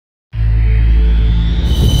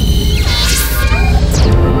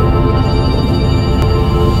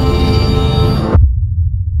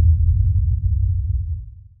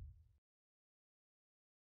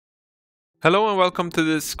Hello and welcome to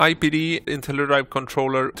this IPD IntelliDrive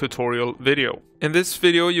Controller tutorial video. In this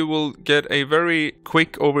video you will get a very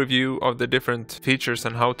quick overview of the different features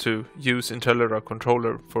and how to use IntelliDrive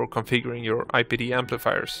Controller for configuring your IPD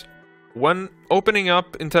amplifiers. When opening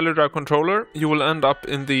up IntelliDrive Controller, you will end up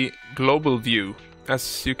in the global view.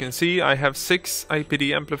 As you can see, I have 6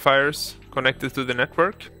 IPD amplifiers connected to the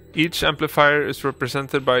network. Each amplifier is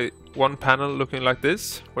represented by one panel looking like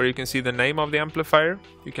this, where you can see the name of the amplifier.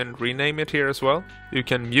 You can rename it here as well. You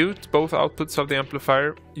can mute both outputs of the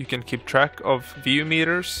amplifier. You can keep track of view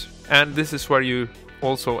meters, and this is where you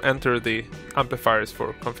also enter the amplifiers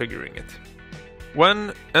for configuring it.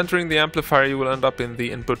 When entering the amplifier, you will end up in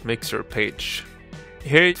the input mixer page.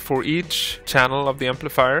 Here, for each channel of the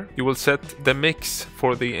amplifier, you will set the mix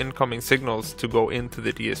for the incoming signals to go into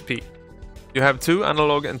the DSP. You have 2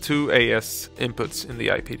 analog and 2 AS inputs in the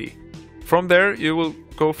IPD. From there, you will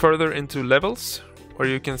go further into levels, where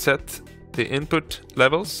you can set the input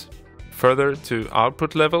levels, further to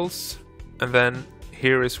output levels, and then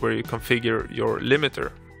here is where you configure your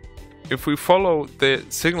limiter. If we follow the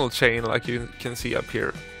signal chain like you can see up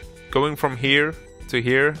here, going from here to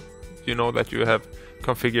here, you know that you have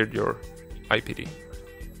configured your IPD.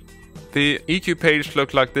 The EQ page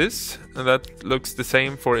looks like this, and that looks the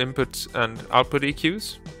same for input and output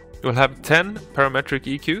EQs. You'll have 10 parametric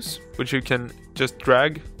EQs, which you can just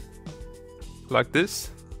drag like this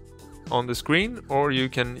on the screen, or you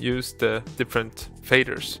can use the different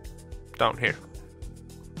faders down here.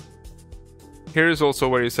 Here is also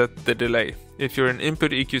where you set the delay. If you're in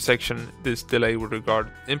input EQ section, this delay will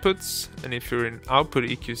regard inputs, and if you're in output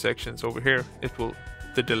EQ sections over here,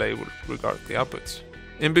 the delay will regard the outputs.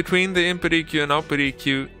 In between the input EQ and output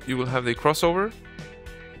EQ, you will have the crossover,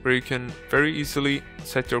 where you can very easily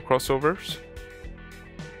set your crossovers.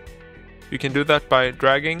 You can do that by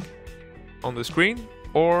dragging on the screen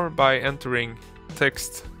or by entering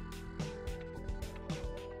text.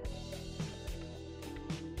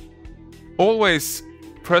 Always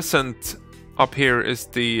present up here is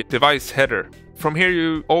the device header. From here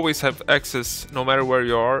you always have access, no matter where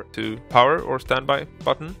you are, to power or standby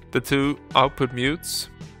button, the 2 output mutes,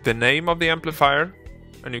 the name of the amplifier,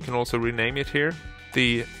 and you can also rename it here,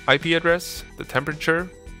 the IP address, the temperature,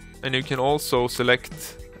 and you can also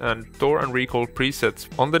select and store and recall presets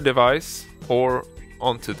on the device or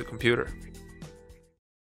onto the computer.